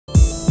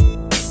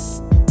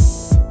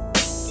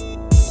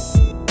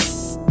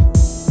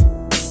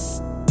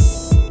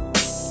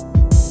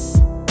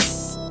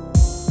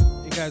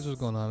guys, what's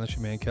going on? It's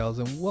your man Kels,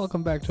 and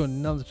welcome back to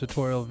another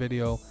tutorial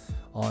video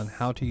on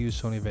how to use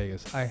Sony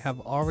Vegas. I have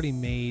already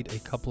made a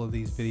couple of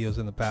these videos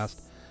in the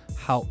past.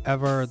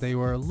 However, they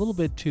were a little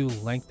bit too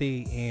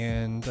lengthy,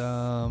 and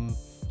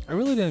I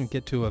really didn't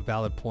get to a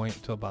valid point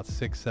until about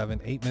 6, 7,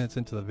 8 minutes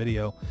into the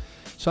video.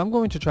 So I'm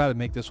going to try to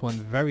make this one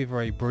very,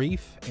 very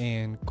brief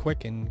and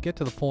quick and get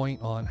to the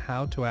point on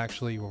how to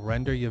actually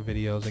render your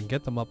videos and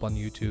get them up on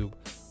YouTube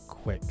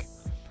quick.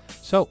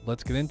 So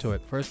let's get into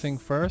it. First thing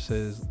first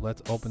is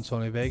let's open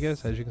Sony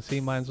Vegas. As you can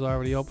see, mine's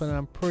already open, and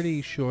I'm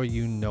pretty sure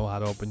you know how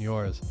to open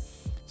yours.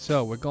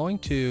 So we're going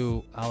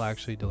to, I'll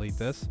actually delete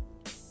this.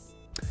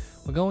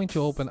 We're going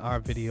to open our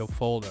video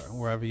folder.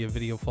 Wherever your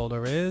video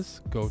folder is,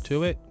 go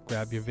to it,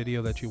 grab your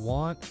video that you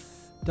want,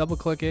 double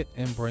click it,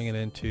 and bring it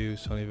into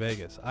Sony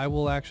Vegas. I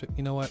will actually,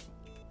 you know what?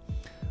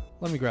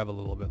 Let me grab a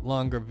little bit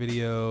longer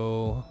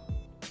video.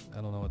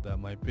 I don't know what that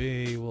might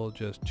be. We'll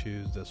just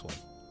choose this one.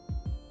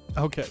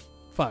 Okay.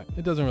 Fine,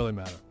 it doesn't really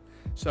matter.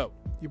 So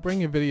you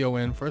bring your video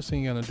in. First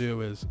thing you're gonna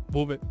do is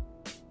move it.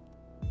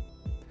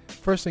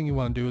 First thing you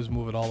want to do is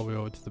move it all the way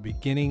over to the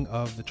beginning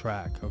of the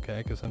track,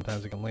 okay? Because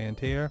sometimes it can land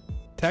here.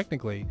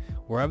 Technically,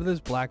 wherever this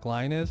black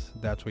line is,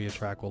 that's where your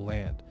track will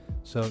land.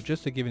 So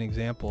just to give you an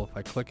example, if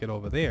I click it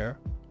over there,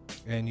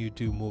 and you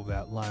do move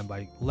that line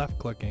by left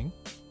clicking,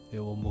 it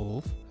will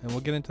move. And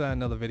we'll get into that in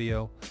another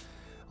video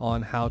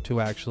on how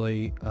to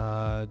actually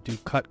do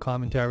cut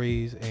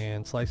commentaries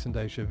and slice and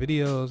dice your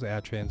videos,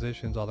 add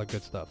transitions, all that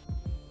good stuff.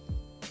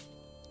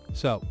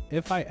 So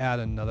if I add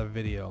another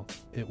video,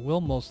 it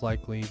will most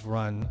likely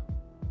run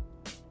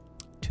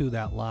to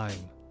that line,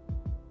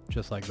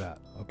 just like that,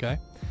 okay?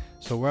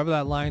 So wherever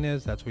that line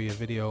is, that's where your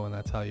video, and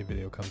that's how your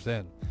video comes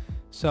in.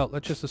 So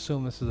let's just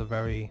assume this is a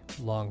very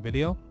long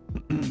video.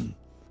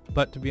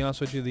 But to be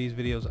honest with you, these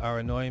videos are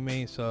annoying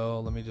me,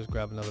 so let me just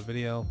grab another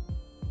video.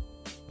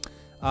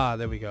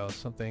 There we go,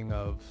 something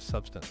of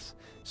substance.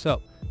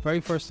 So very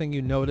first thing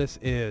you notice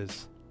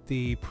is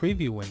the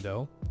preview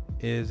window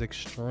is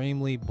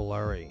extremely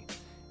blurry.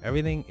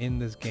 Everything in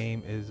this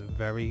game is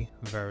very,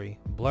 very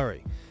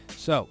blurry.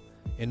 So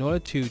in order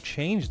to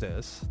change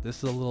this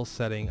is a little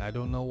setting. I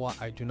don't know why.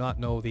 I do not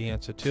know the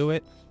answer to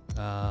it.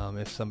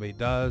 If somebody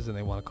does and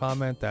they want to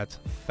comment, that's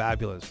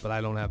fabulous, but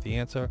I don't have the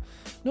answer,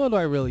 nor do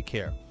I really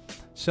care.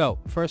 So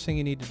first thing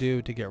you need to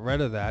do to get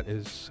rid of that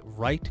is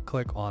right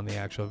click on the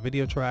actual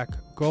video track,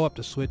 go up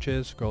to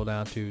switches, scroll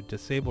down to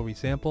disable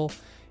resample,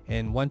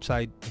 and once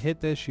I hit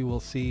this, you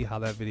will see how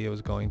that video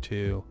is going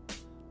to,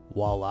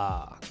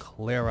 voila,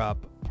 clear up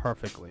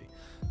perfectly.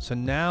 So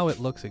now it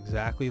looks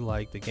exactly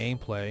like the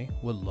gameplay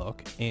would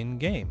look in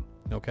game,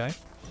 okay?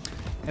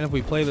 And if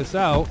we play this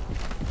out,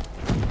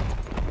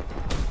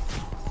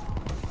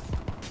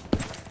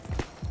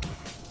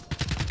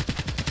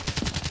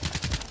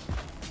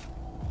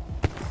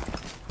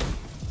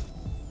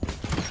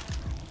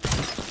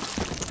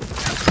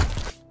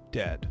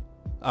 dead.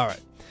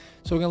 Alright,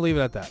 so we're gonna leave it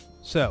at that.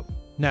 So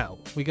now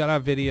we got our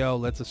video.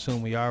 Let's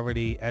assume we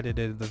already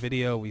edited the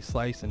video, we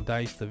sliced and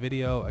diced the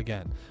video.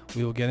 Again,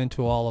 we will get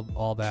into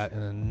all that in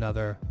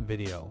another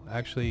video.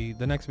 Actually,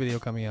 the next video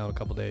coming out in a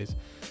couple days,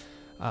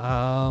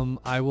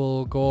 I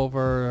will go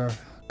over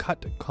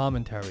cut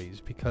commentaries,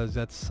 because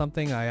that's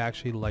something I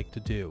actually like to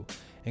do.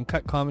 And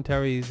cut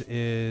commentaries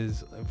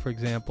is, for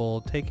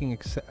example, taking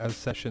a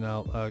section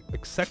out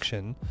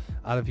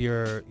of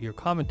your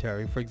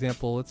commentary. For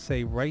example, let's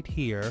say right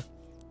here,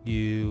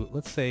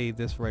 let's say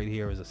this right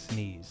here is a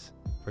sneeze,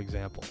 for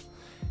example.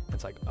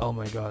 It's like, oh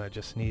my god, I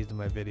just sneezed in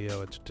my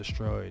video, it's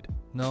destroyed.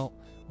 No,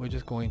 we're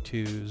just going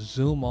to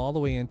zoom all the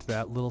way into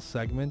that little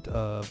segment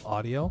of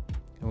audio,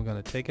 and we're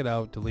going to take it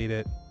out, delete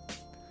it,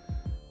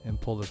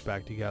 and pull this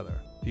back together.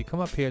 If you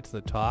come up here to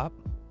the top,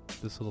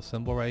 this little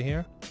symbol right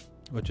here,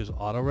 which is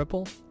auto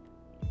ripple,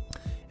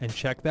 and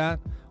check that.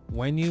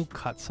 When you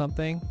cut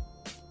something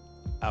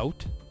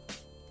out,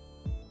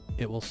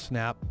 it will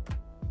snap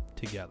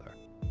together,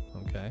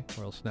 okay? Or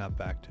it'll snap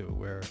back to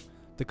where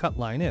the cut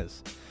line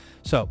is.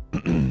 So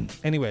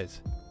anyways,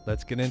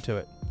 let's get into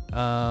it.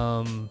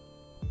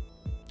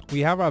 We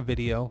have our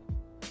video.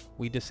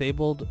 We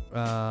disabled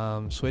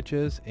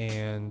switches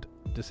and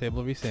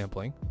disabled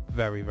resampling.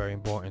 Very, very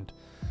important.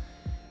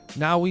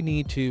 Now we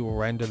need to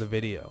render the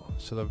video.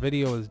 So the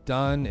video is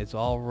done, it's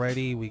all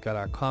ready. We got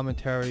our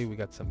commentary, we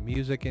got some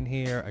music in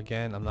here.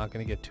 Again, I'm not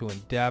going to get too in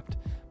depth,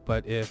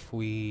 but if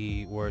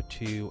we were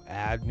to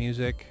add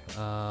music,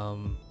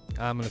 I'm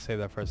going to save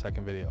that for a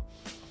second video.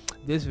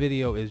 This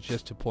video is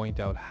just to point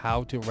out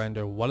how to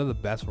render, what are the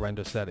best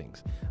render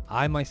settings.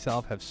 I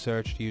myself have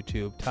searched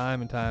YouTube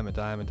time and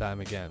time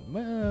again.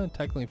 Well,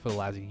 technically for the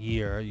last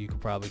year, you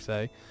could probably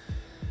say.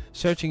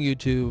 Searching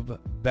YouTube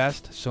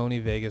best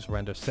Sony Vegas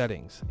render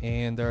settings,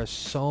 and there are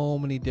so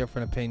many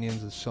different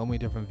opinions and so many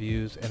different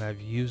views, and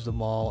I've used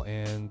them all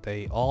and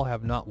they all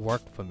have not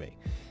worked for me.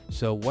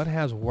 So what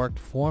has worked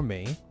for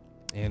me,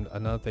 and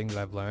another thing that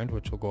I've learned,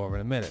 which we'll go over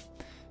in a minute.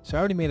 So I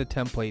already made a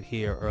template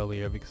here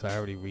earlier because I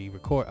already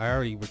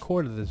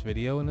recorded this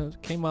video, and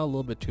it came out a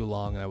little bit too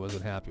long and I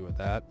wasn't happy with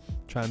that. I'm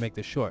trying to make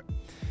this short.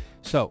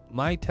 So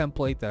my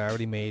template that I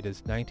already made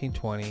is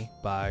 1920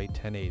 by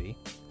 1080,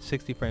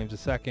 60 frames a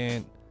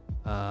second,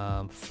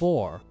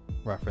 4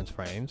 reference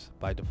frames.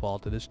 By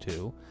default it is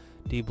 2.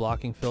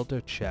 Deblocking filter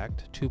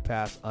checked,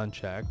 2-pass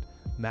unchecked.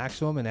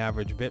 Maximum and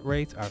average bit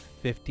rates are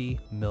 50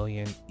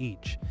 million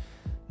each.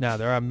 Now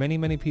there are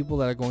many people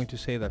that are going to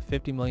say that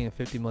 50 million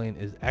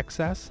is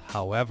excess.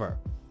 However,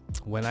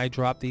 when I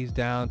drop these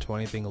down to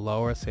anything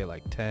lower, say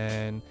like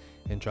 10,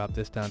 and drop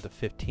this down to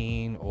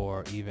 15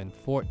 or even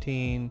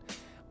 14,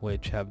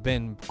 which have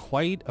been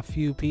quite a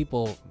few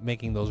people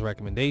making those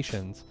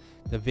recommendations,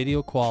 the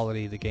video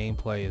quality, the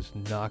gameplay is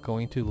not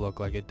going to look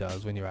like it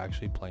does when you're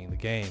actually playing the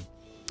game.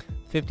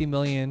 50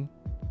 million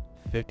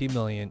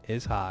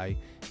is high.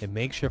 It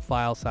makes your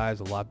file size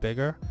a lot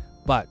bigger,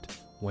 but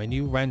when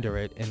you render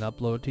it and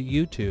upload to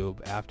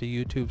YouTube, after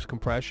YouTube's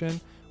compression,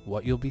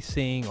 what you'll be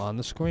seeing on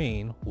the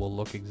screen will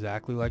look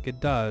exactly like it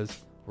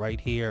does right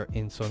here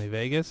in Sony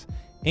Vegas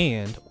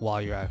and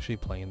while you're actually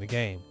playing the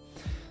game.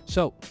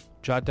 So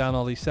jot down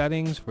all these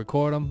settings,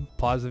 record them,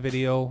 pause the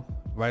video,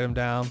 write them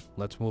down,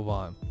 let's move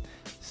on.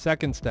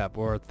 Second step,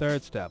 or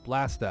third step,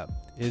 last step,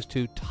 is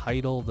to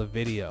title the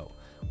video.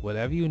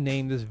 Whatever you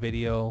name this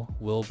video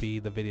will be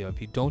the video.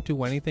 If you don't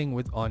do anything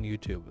on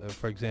YouTube,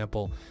 for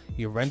example,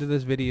 you render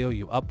this video,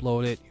 you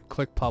upload it, you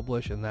click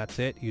publish, and that's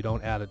it. You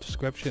don't add a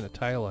description, a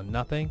title, or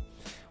nothing.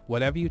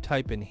 Whatever you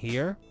type in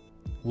here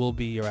will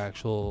be your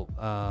actual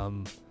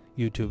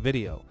YouTube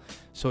video.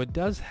 So it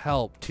does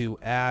help to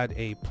add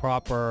a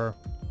proper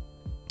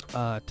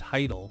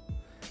title,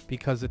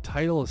 because the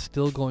title is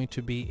still going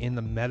to be in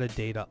the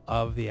metadata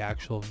of the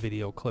actual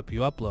video clip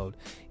you upload.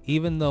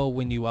 Even though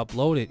when you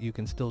upload it, you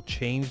can still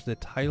change the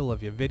title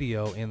of your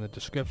video and the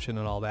description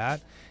and all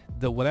that,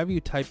 whatever you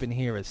type in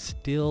here is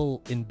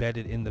still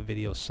embedded in the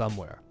video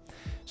somewhere.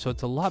 So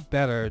it's a lot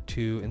better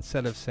to,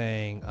 instead of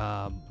saying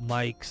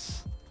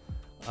Mike's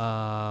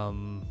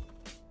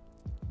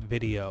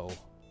video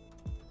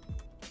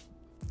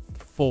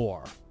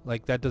 4,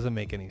 like that doesn't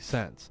make any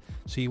sense.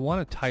 So you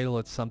want to title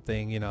it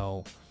something, you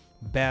know,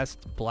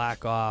 best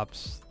Black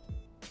Ops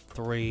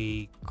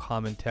 3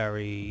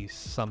 commentary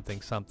something,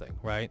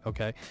 right?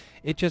 Okay,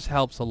 it just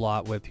helps a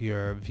lot with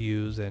your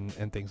views and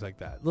things like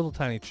that. Little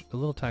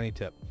tiny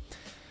tip.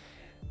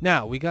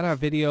 Now we got our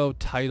video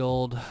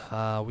titled,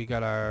 we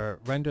got our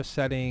render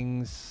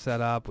settings set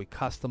up, we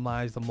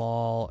customized them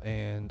all,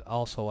 and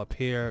also up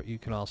here you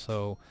can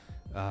also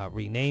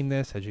rename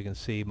this. As you can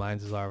see,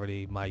 mine's is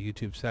already my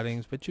YouTube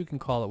settings, but you can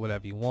call it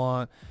whatever you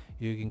want.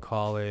 You can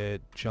call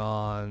it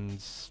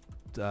John's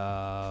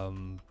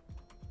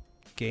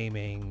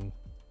gaming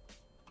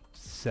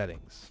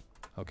settings.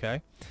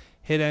 Okay,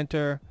 hit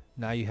enter.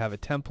 Now you have a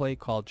template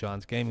called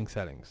John's gaming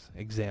settings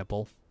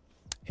example,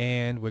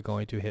 and we're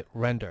going to hit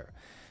render.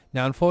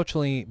 Now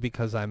unfortunately,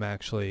 because I'm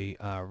actually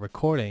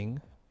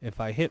recording,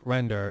 if I hit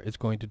render it's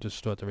going to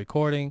distort the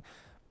recording,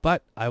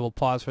 but I will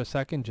pause for a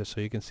second just so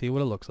you can see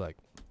what it looks like.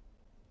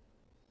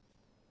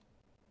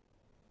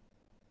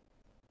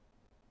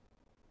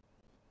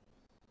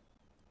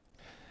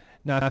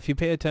 Now if you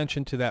pay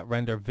attention to that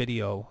render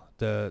video,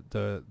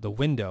 the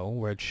window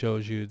where it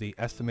shows you the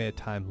estimated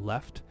time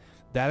left,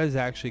 that is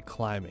actually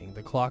climbing.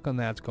 The clock on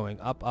that's going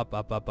up,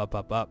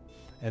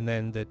 and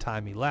then the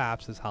time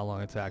elapsed is how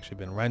long it's actually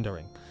been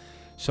rendering.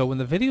 So when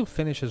the video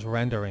finishes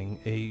rendering,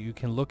 you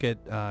can look at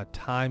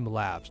time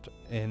lapsed,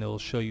 and it'll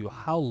show you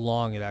how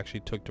long it actually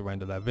took to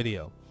render that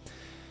video.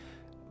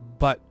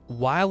 But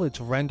while it's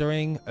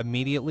rendering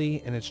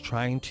immediately and it's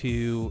trying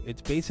to,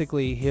 it's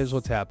basically, here's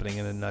what's happening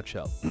in a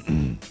nutshell.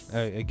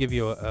 I'll give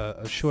you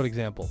a short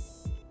example.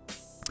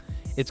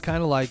 It's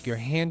kind of like you're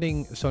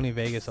handing Sony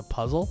Vegas a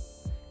puzzle,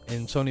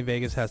 and Sony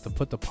Vegas has to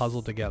put the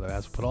puzzle together,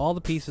 has to put all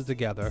the pieces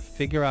together,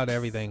 figure out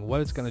everything,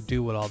 what it's going to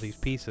do with all these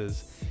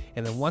pieces,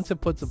 and then once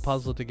it puts the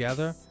puzzle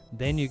together,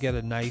 then you get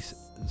a nice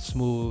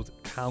smooth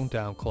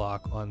countdown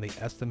clock on the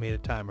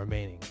estimated time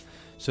remaining.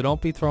 So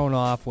don't be thrown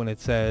off when it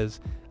says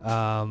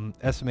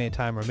estimated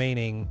time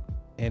remaining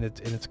and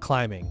it's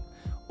climbing,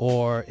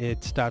 or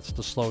it starts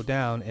to slow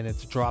down and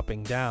it's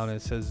dropping down and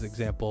it says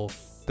example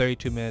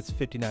 32 minutes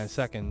 59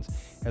 seconds,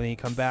 and then you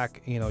come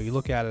back, you know, you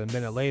look at it a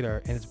minute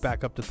later and it's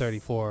back up to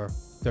 34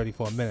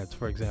 minutes,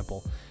 for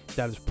example.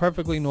 That is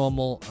perfectly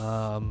normal.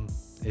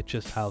 It's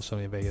just how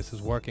Sony Vegas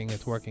is working.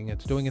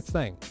 It's doing its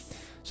thing.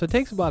 So it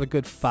takes about a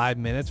good 5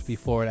 minutes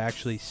before it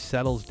actually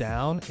settles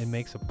down and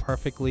makes a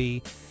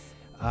perfectly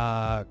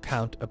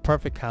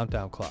perfect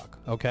countdown clock.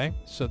 Okay,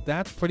 so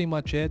that's pretty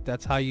much it.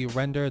 That's how you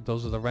render.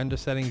 Those are the render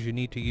settings you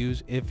need to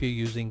use if you're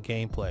using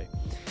gameplay.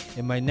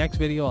 In my next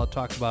video I'll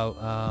talk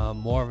about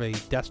more of a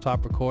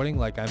desktop recording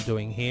like I'm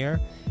doing here,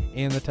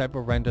 and the type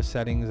of render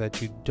settings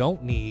that you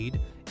don't need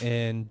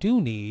and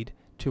do need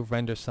to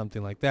render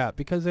something like that,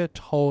 because they're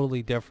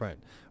totally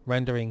different.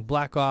 Rendering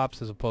Black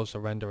Ops as opposed to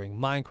rendering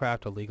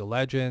Minecraft or League of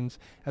Legends,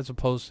 as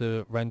opposed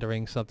to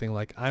rendering something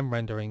like I'm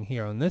rendering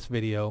here on this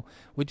video,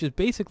 which is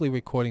basically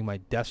recording my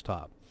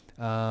desktop.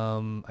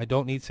 I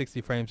don't need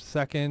 60 frames a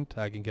second.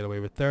 I can get away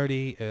with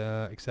 30,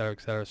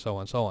 etc., so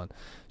on, so on.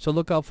 So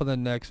look out for the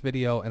next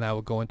video, and I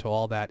will go into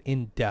all that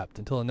in depth.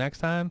 Until the next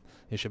time,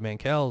 it's your man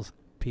Kells.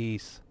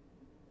 Peace.